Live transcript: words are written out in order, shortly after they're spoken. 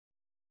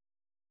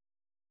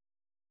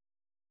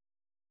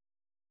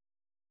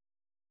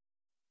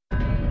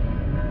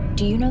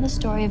Do you know the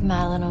story of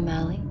Madeline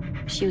O'Malley?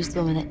 She was the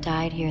woman that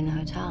died here in the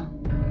hotel.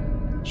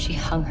 She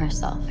hung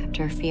herself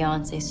after her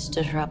fiancé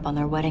stood her up on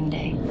their wedding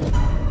day.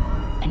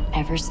 And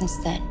ever since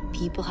then,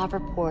 people have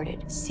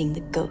reported seeing the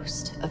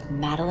ghost of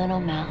Madeline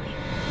O'Malley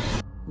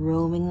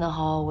roaming the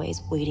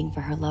hallways waiting for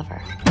her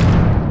lover.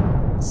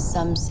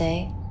 Some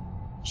say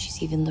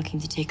she's even looking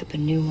to take up a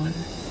new one.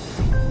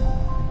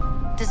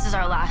 This is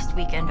our last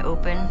weekend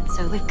open,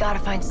 so we've got to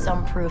find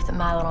some proof that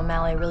Madeline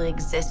O'Malley really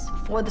exists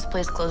before this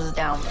place closes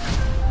down.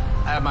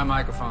 I have my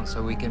microphone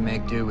so we can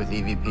make do with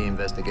EVP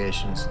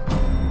investigations.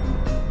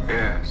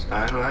 Yes,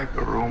 I'd like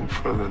a room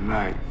for the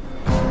night.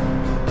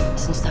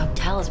 Since the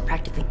hotel is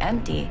practically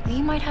empty,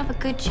 we might have a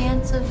good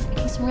chance of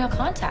making some real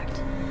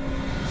contact.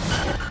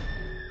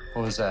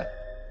 What was that?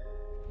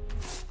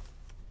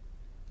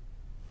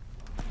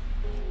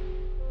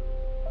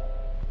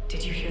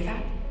 Did you hear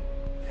that?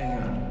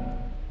 Hang on.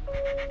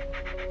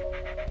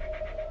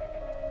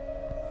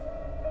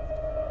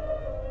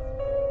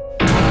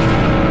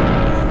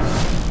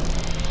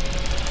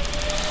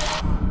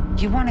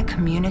 You want to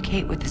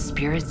communicate with the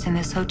spirits in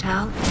this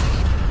hotel?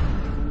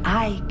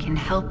 I can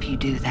help you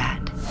do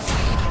that.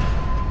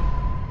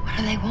 What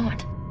do they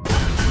want?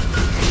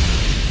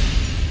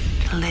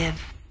 To live.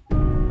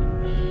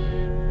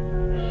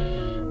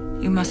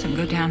 You mustn't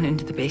go down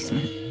into the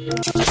basement.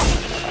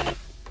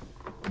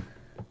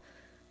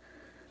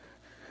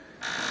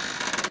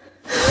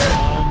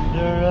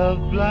 Under a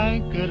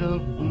blanket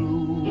of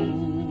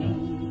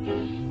blue,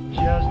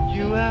 just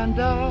you and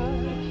I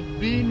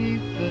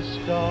beneath the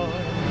stars,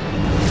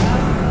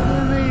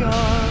 in the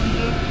arms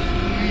of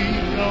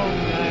sweet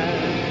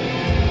romance,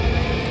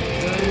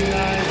 the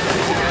night